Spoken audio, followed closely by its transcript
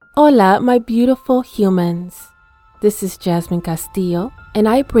Hola, my beautiful humans. This is Jasmine Castillo, and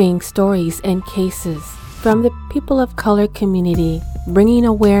I bring stories and cases from the people of color community, bringing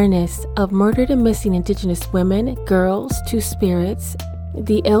awareness of murdered and missing Indigenous women, girls, two-spirits,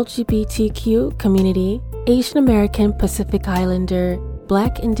 the LGBTQ community, Asian American, Pacific Islander,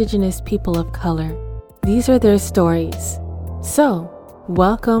 Black Indigenous people of color. These are their stories. So,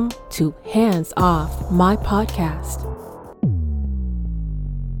 welcome to Hands Off, my podcast.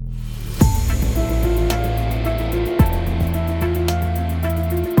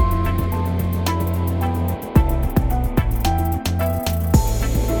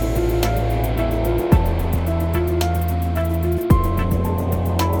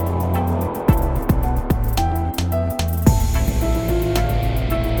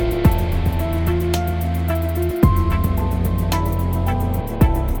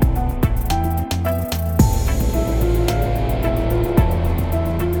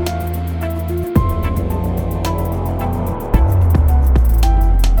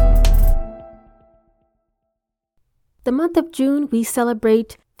 The month of June, we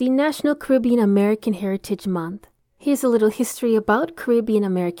celebrate the National Caribbean American Heritage Month. Here's a little history about Caribbean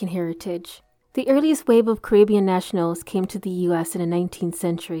American heritage. The earliest wave of Caribbean nationals came to the U.S. in the 19th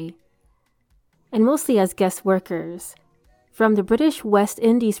century, and mostly as guest workers from the British West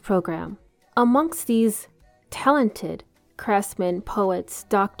Indies program. Amongst these talented craftsmen, poets,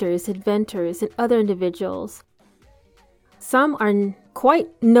 doctors, inventors, and other individuals, some are quite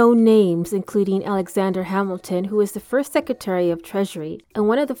known names, including Alexander Hamilton, who is the first Secretary of Treasury and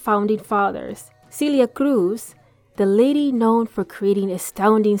one of the founding fathers, Celia Cruz, the lady known for creating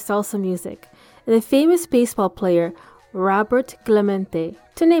astounding salsa music, and the famous baseball player Robert Clemente,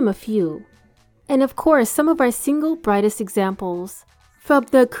 to name a few. And of course, some of our single brightest examples from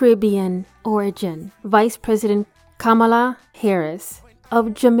the Caribbean origin, Vice President Kamala Harris,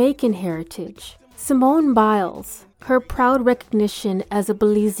 of Jamaican heritage, Simone Biles, her proud recognition as a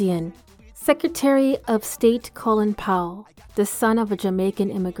Belizean, Secretary of State Colin Powell, the son of a Jamaican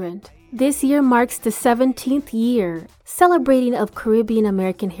immigrant. This year marks the 17th year celebrating of Caribbean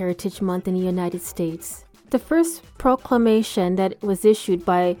American Heritage Month in the United States. The first proclamation that was issued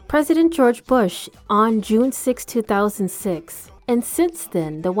by President George Bush on June 6, 2006. And since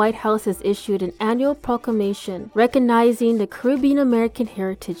then, the White House has issued an annual proclamation recognizing the Caribbean American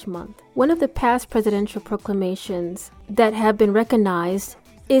Heritage Month. One of the past presidential proclamations that have been recognized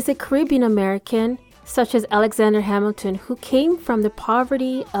is a Caribbean American, such as Alexander Hamilton, who came from the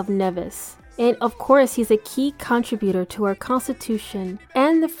poverty of Nevis. And of course, he's a key contributor to our Constitution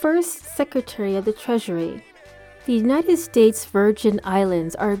and the first Secretary of the Treasury. The United States Virgin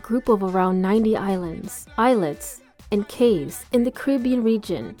Islands are a group of around 90 islets, and caves in the Caribbean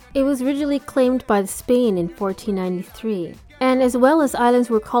region. It was originally claimed by Spain in 1493, and as well as islands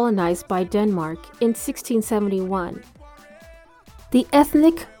were colonized by Denmark in 1671. The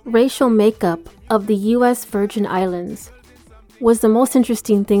ethnic racial makeup of the U.S. Virgin Islands was the most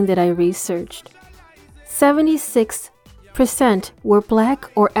interesting thing that I researched. 76% were Black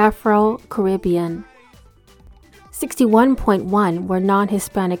or Afro-Caribbean. 61.1% were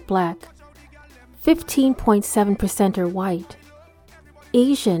non-Hispanic Black. 15.7% are white,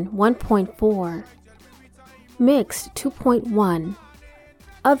 Asian 1.4%, mixed 2.1%,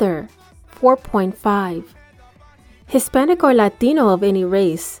 other 4.5%, Hispanic or Latino of any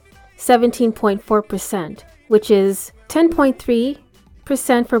race 17.4%, which is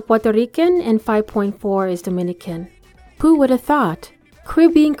 10.3% for Puerto Rican and 5.4% is Dominican. Who would have thought?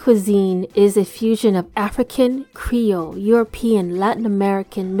 Caribbean cuisine is a fusion of African, Creole, European, Latin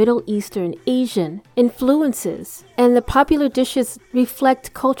American, Middle Eastern, Asian influences, and the popular dishes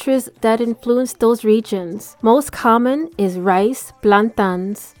reflect cultures that influence those regions. Most common is rice,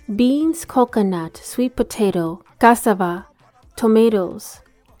 plantains, beans, coconut, sweet potato, cassava, tomatoes,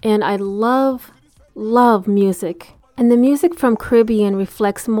 and I love music. And the music from Caribbean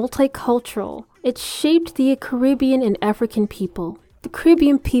reflects multicultural. It shaped the Caribbean and African people. The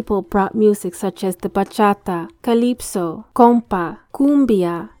Caribbean people brought music such as the bachata, calypso, compa,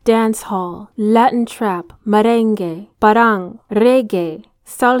 cumbia, dancehall, Latin trap, merengue, parang, reggae,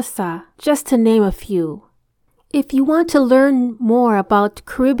 salsa, just to name a few. If you want to learn more about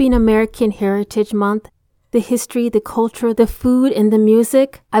Caribbean American Heritage Month, the history, the culture, the food, and the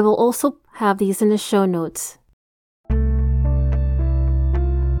music, I will also have these in the show notes.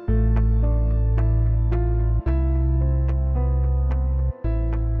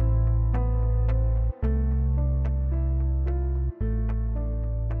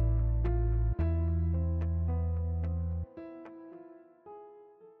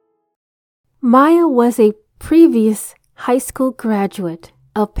 Miya was a previous high school graduate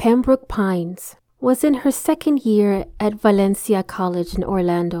of Pembroke Pines, was in her second year at Valencia College in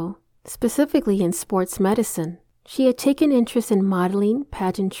Orlando, specifically in sports medicine. She had taken interest in modeling,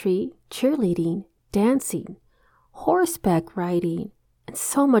 pageantry, cheerleading, dancing, horseback riding, and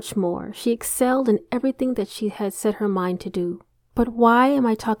so much more. She excelled in everything that she had set her mind to do. But why am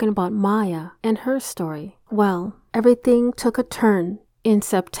I talking about Maya and her story? Well, everything took a turn in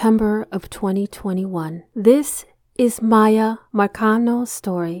September of 2021. This is Miya Marcano's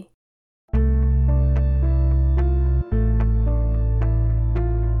story.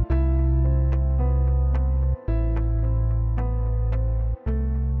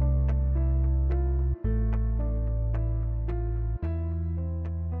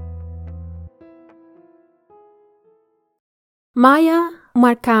 Miya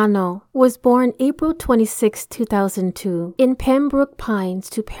Marcano was born April 26, 2002, in Pembroke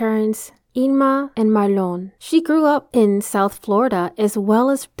Pines to parents Inma and Marlon. She grew up in South Florida as well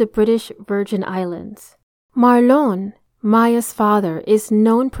as the British Virgin Islands. Marlon, Maya's father, is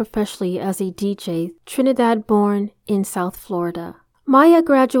known professionally as a DJ, Trinidad-born in South Florida. Miya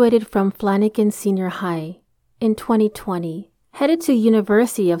graduated from Flanagan Senior High in 2020, headed to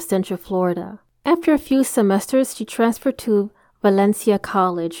University of Central Florida. After a few semesters, she transferred to Valencia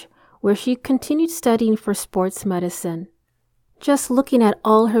College, where she continued studying for sports medicine. Just looking at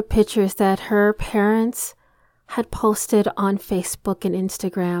all her pictures that her parents had posted on Facebook and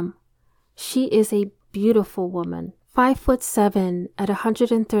Instagram, she is a beautiful woman, 5'7" at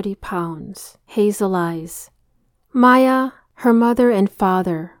 130 pounds, hazel eyes. Miya, her mother and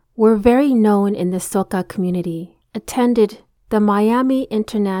father, were very known in the soca community, attended the Miami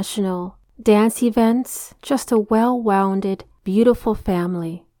International dance events, just a well-rounded, beautiful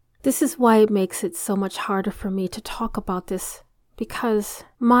family. This is why it makes it so much harder for me to talk about this, because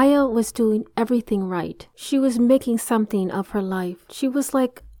Miya was doing everything right. She was making something of her life. She was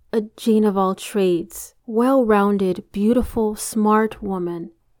like a Jane of all trades, well-rounded, beautiful, smart woman.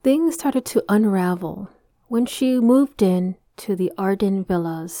 Things started to unravel when she moved in to the Arden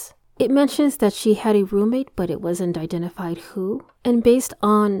Villas. It mentions that she had a roommate, but it wasn't identified who. And based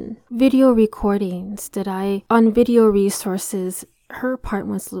on video recordings on video resources, her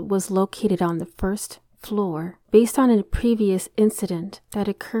apartment was located on the first floor, based on a previous incident that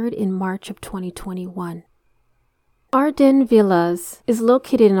occurred in March of 2021. Arden Villas is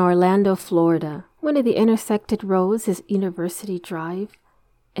located in Orlando, Florida. One of the intersected roads is University Drive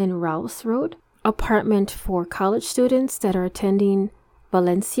and Rouse Road, apartment for college students that are attending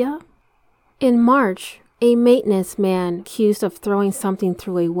Valencia. In March, a maintenance man accused of throwing something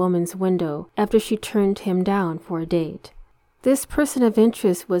through a woman's window after she turned him down for a date. This person of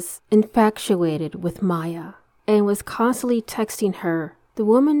interest was infatuated with Miya and was constantly texting her. The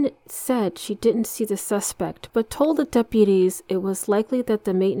woman said she didn't see the suspect, but told the deputies it was likely that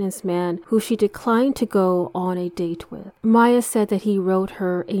the maintenance man who she declined to go on a date with. Miya said that he wrote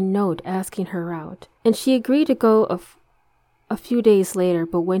her a note asking her out, and she agreed to go a few days later,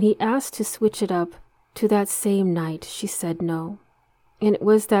 but when he asked to switch it up to that same night, she said no. And it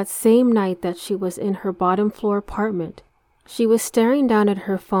was that same night that she was in her bottom floor apartment. She was staring down at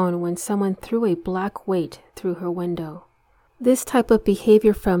her phone when someone threw a black weight through her window. This type of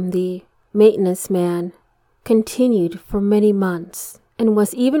behavior from the maintenance man continued for many months and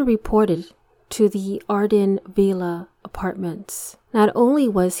was even reported to the Arden Villa apartments. Not only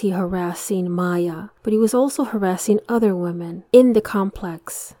was he harassing Miya, but he was also harassing other women in the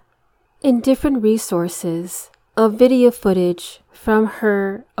complex. In different resources of video footage from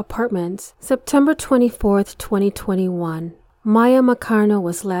her apartments, September 24th, 2021, Miya Marcano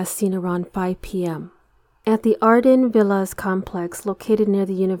was last seen around 5 p.m. at the Arden Villas complex located near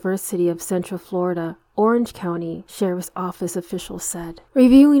the University of Central Florida, Orange County Sheriff's Office officials said.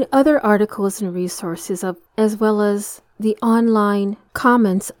 Reviewing other articles and resources as well as the online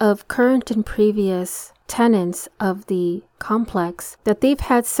comments of current and previous tenants of the complex, that they've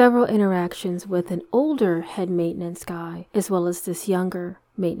had several interactions with an older head maintenance guy as well as this younger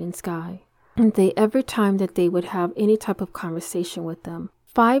maintenance guy. And every time that they would have any type of conversation with them,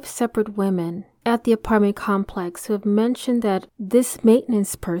 5 separate women at the apartment complex who have mentioned that this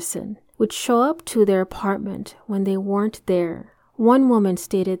maintenance person would show up to their apartment when they weren't there. One woman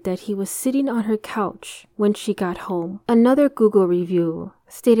stated that he was sitting on her couch when she got home. Another Google review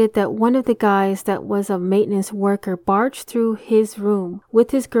stated that one of the guys that was a maintenance worker barged through his room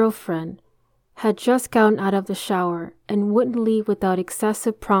with his girlfriend, had just gotten out of the shower, and wouldn't leave without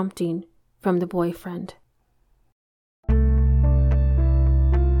excessive prompting from the boyfriend.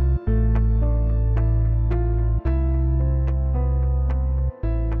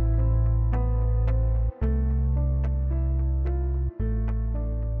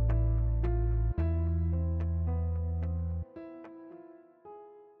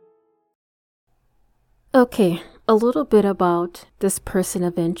 Okay, a little bit about this person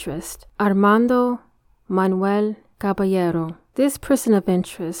of interest. Armando Manuel Caballero. This person of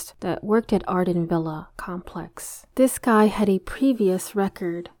interest that worked at Arden Villa complex. This guy had a previous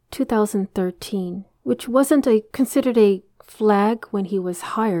record, 2013, which wasn't considered a flag when he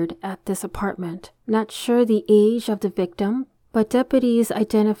was hired at this apartment. Not sure the age of the victim, but deputies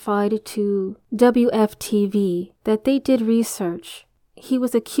identified to WFTV that they did research. He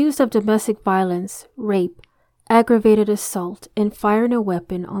was accused of domestic violence, rape, aggravated assault, and firing a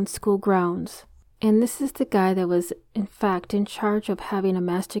weapon on school grounds. And this is the guy that was, in fact, in charge of having a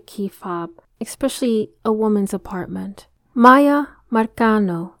master key fob, especially a woman's apartment. Miya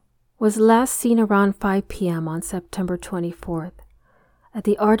Marcano was last seen around 5 p.m. on September 24th at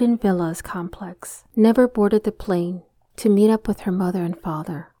the Arden Villas complex. Never boarded the plane to meet up with her mother and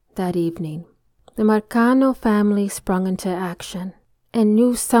father that evening. The Marcano family sprung into action and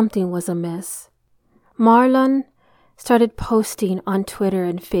knew something was amiss. Marlon started posting on Twitter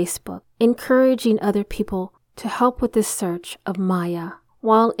and Facebook, encouraging other people to help with the search of Miya.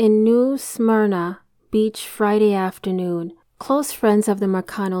 While in New Smyrna Beach Friday afternoon, close friends of the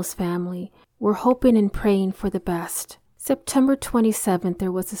Marcanos family were hoping and praying for the best. September 27th,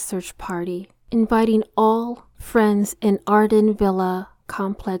 there was a search party, inviting all friends and Arden Villa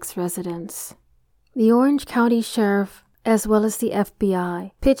complex residents. The Orange County Sheriff, as well as the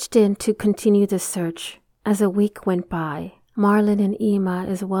FBI, pitched in to continue the search. As a week went by, Marlon and Ima,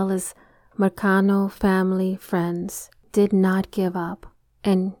 as well as Marcano family friends, did not give up.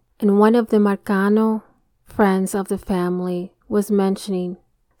 And one of the Marcano friends of the family was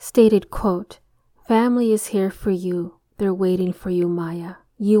stated, quote, "Family is here for you. They're waiting for you, Miya.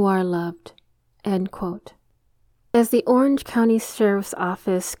 You are loved," end quote. As the Orange County Sheriff's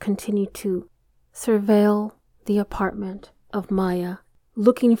Office continued to surveil the apartment of Miya,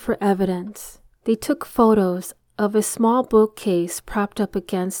 looking for evidence, they took photos of a small bookcase propped up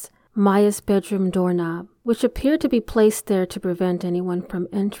against Miya's bedroom doorknob, which appeared to be placed there to prevent anyone from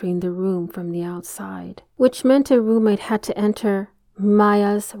entering the room from the outside, which meant a roommate had to enter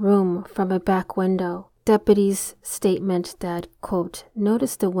Miya's room from a back window. Deputies' statement that, quote,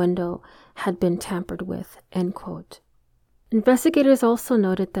 "noticed the window had been tampered with," end quote. Investigators also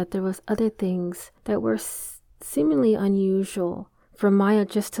noted that there was other things that were seemingly unusual for Miya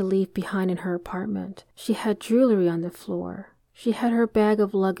just to leave behind in her apartment. She had jewelry on the floor. She had her bag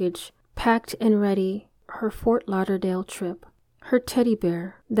of luggage packed and ready, her Fort Lauderdale trip, her teddy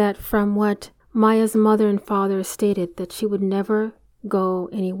bear that, from what Miya's mother and father stated, that she would never go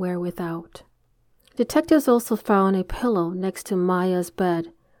anywhere without. Detectives also found a pillow next to Miya's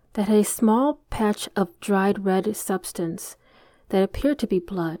bed that had a small patch of dried red substance that appeared to be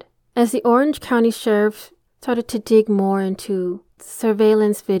blood. As the Orange County Sheriff started to dig more into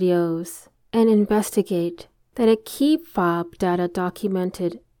surveillance videos and investigate, that a key fob data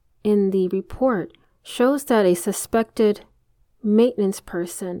documented in the report shows that a suspected maintenance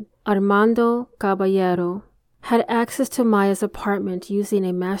person, Armando Caballero, had access to Miya's apartment using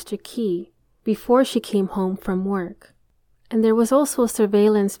a master key before she came home from work. And there was also a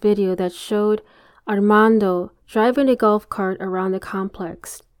surveillance video that showed Armando driving a golf cart around the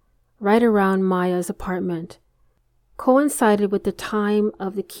complex, right around Miya's apartment, coincided with the time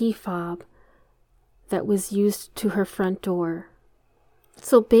of the key fob that was used to her front door.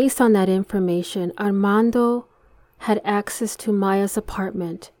 So based on that information, Armando had access to Miya's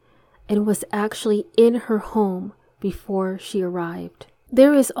apartment and was actually in her home before she arrived.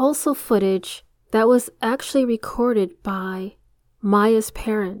 There is also footage that was actually recorded by Miya's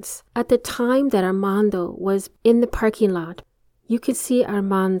parents at the time that Armando was in the parking lot. You could see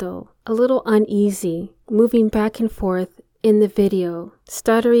Armando a little uneasy, moving back and forth in the video,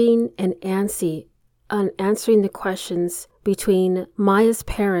 stuttering and antsy on answering the questions between Miya's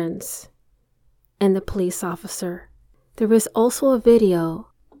parents and the police officer. There was also a video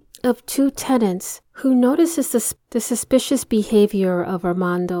of two tenants who noticed the suspicious behavior of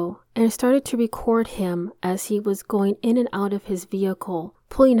Armando and started to record him as he was going in and out of his vehicle,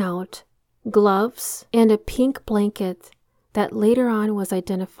 pulling out gloves and a pink blanket that later on was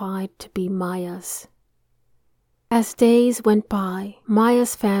identified to be Miya's. As days went by,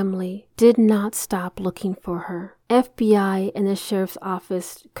 Miya's family did not stop looking for her. FBI and the sheriff's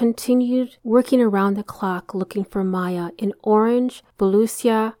office continued working around the clock looking for Miya in Orange,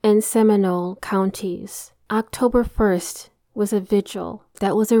 Volusia, and Seminole counties. October 1st was a vigil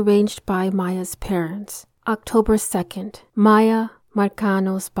that was arranged by Miya's parents. October 2nd, Miya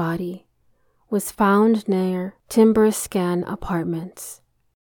Marcano's body was found near Timber Scan Apartments.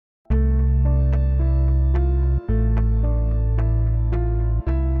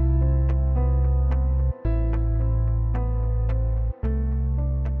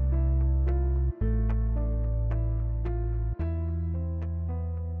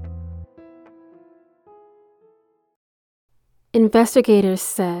 Investigators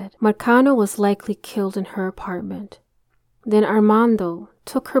said Marcano was likely killed in her apartment. Then Armando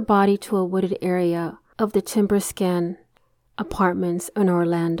took her body to a wooded area of the Timberscan apartments in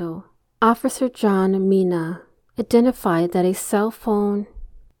Orlando. Officer John Mina identified that a cell phone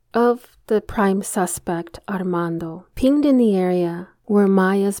of the prime suspect, Armando, pinged in the area where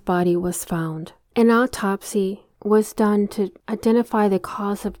Maya's body was found. An autopsy was done to identify the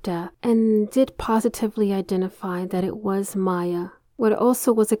cause of death and did positively identify that it was Maya. What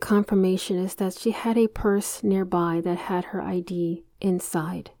also was a confirmation is that she had a purse nearby that had her ID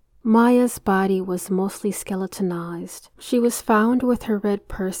inside. Maya's body was mostly skeletonized. She was found with her red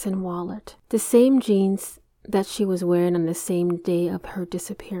purse and wallet, the same jeans that she was wearing on the same day of her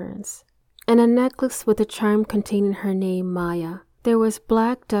disappearance, and a necklace with a charm containing her name, Maya. There was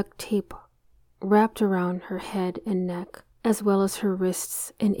black duct tape wrapped around her head and neck, as well as her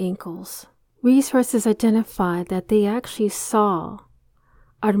wrists and ankles. Resources identified that they actually saw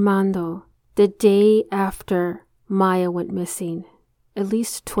Armando the day after Maya went missing, at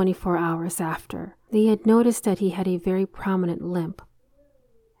least 24 hours after. They had noticed that he had a very prominent limp.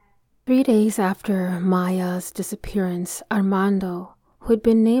 3 days after Maya's disappearance, Armando, who had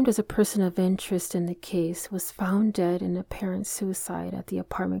been named as a person of interest in the case, was found dead in apparent suicide at the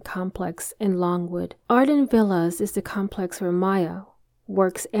apartment complex in Longwood. Arden Villas is the complex where Maya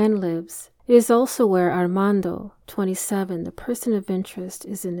works and lives. It is also where Armando, 27, the person of interest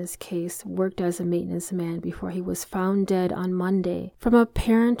is in this case, worked as a maintenance man before he was found dead on Monday from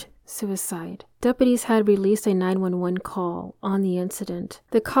apparent suicide. Deputies had released a 911 call on the incident.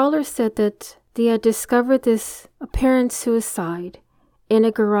 The caller said that they had discovered this apparent suicide in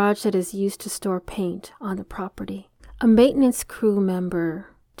a garage that is used to store paint on the property. A maintenance crew member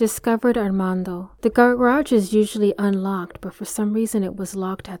discovered Armando. The garage is usually unlocked, but for some reason it was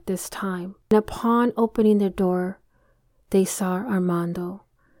locked at this time. And upon opening the door, they saw Armando,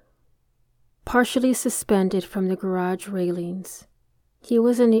 partially suspended from the garage railings. He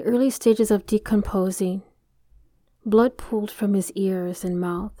was in the early stages of decomposing. Blood pooled from his ears and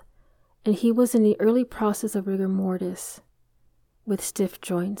mouth, and he was in the early process of rigor mortis, with stiff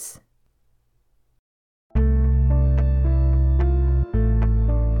joints.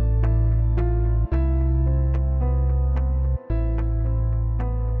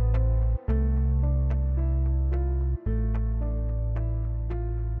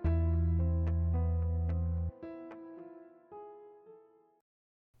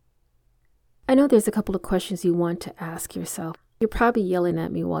 I know there's a couple of questions you want to ask yourself. You're probably yelling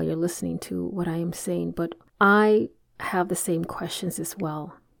at me while you're listening to what I am saying, but I have the same questions as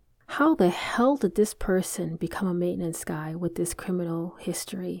well. How the hell did this person become a maintenance guy with this criminal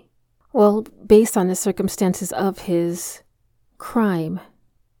history? Well, based on the circumstances of his crime,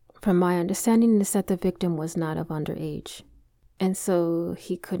 from my understanding is that the victim was not of underage, and so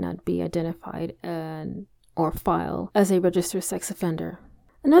he could not be identified or filed as a registered sex offender.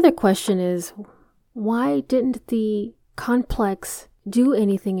 Another question is, why didn't the complex do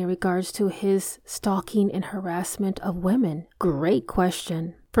anything in regards to his stalking and harassment of women? Great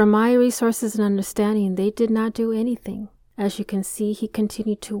question. From my resources and understanding, they did not do anything. As you can see, he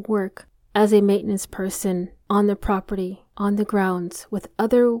continued to work as a maintenance person on the property, on the grounds, with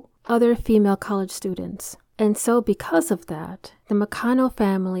other female college students. And so because of that, the Marcano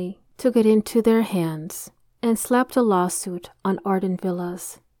family took it into their hands and slapped a lawsuit on Arden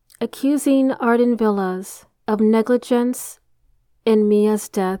Villas, accusing Arden Villas of negligence in Mia's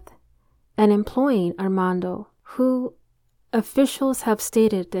death and employing Armando, who officials have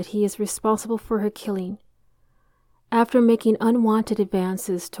stated that he is responsible for her killing, after making unwanted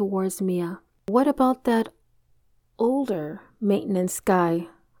advances towards Mia. What about that older maintenance guy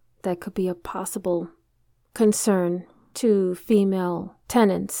that could be a possible concern to female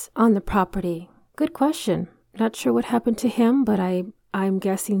tenants on the property? Good question. Not sure what happened to him, but I'm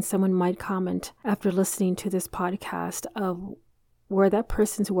guessing someone might comment after listening to this podcast of where that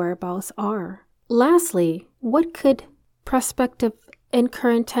person's whereabouts are. Lastly, what could prospective and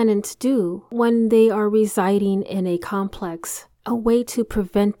current tenants do when they are residing in a complex? A way to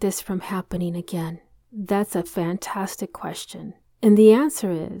prevent this from happening again? That's a fantastic question. And the answer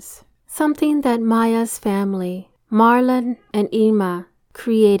is something that Maya's family, Marlon and Irma,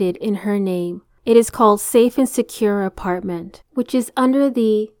 created in her name. It is called Safe and Secure Apartment, which is under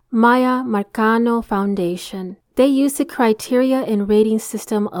the Miya Marcano Foundation. They use the criteria and rating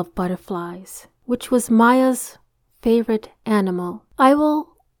system of butterflies, which was Maya's favorite animal. I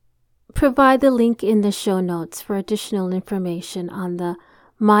will provide the link in the show notes for additional information on the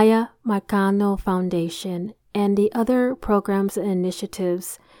Miya Marcano Foundation and the other programs and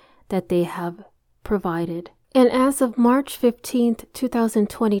initiatives that they have provided. And as of March 15th,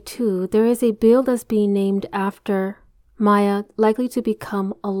 2022, there is a bill that's being named after Miya likely to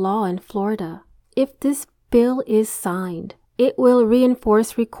become a law in Florida. If this bill is signed, it will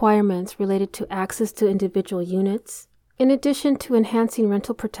reinforce requirements related to access to individual units. In addition to enhancing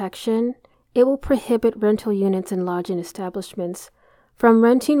rental protection, it will prohibit rental units and lodging establishments from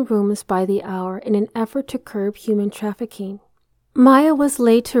renting rooms by the hour in an effort to curb human trafficking. Miya was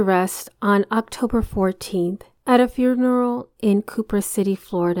laid to rest on October 14th at a funeral in Cooper City,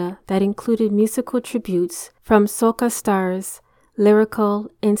 Florida that included musical tributes from soca stars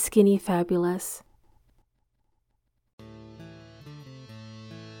Lyrical and Skinny Fabulous.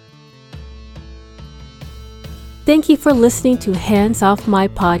 Thank you for listening to Hands Off My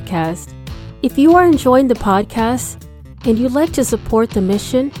Podcast. If you are enjoying the podcast and you'd like to support the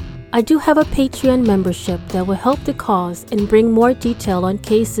mission, I do have a Patreon membership that will help the cause and bring more detail on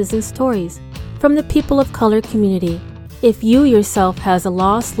cases and stories from the people of color community. If you yourself has a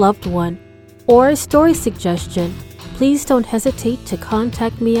lost loved one or a story suggestion, please don't hesitate to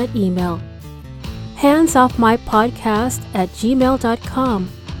contact me at email handsoffmypodcast@gmail.com.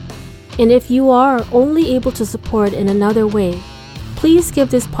 And if you are only able to support in another way, please give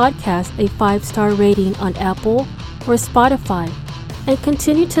this podcast a 5-star rating on Apple or Spotify and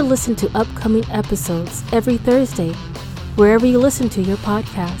continue to listen to upcoming episodes every Thursday, wherever you listen to your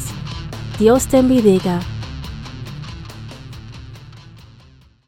podcast. Dios te bendiga.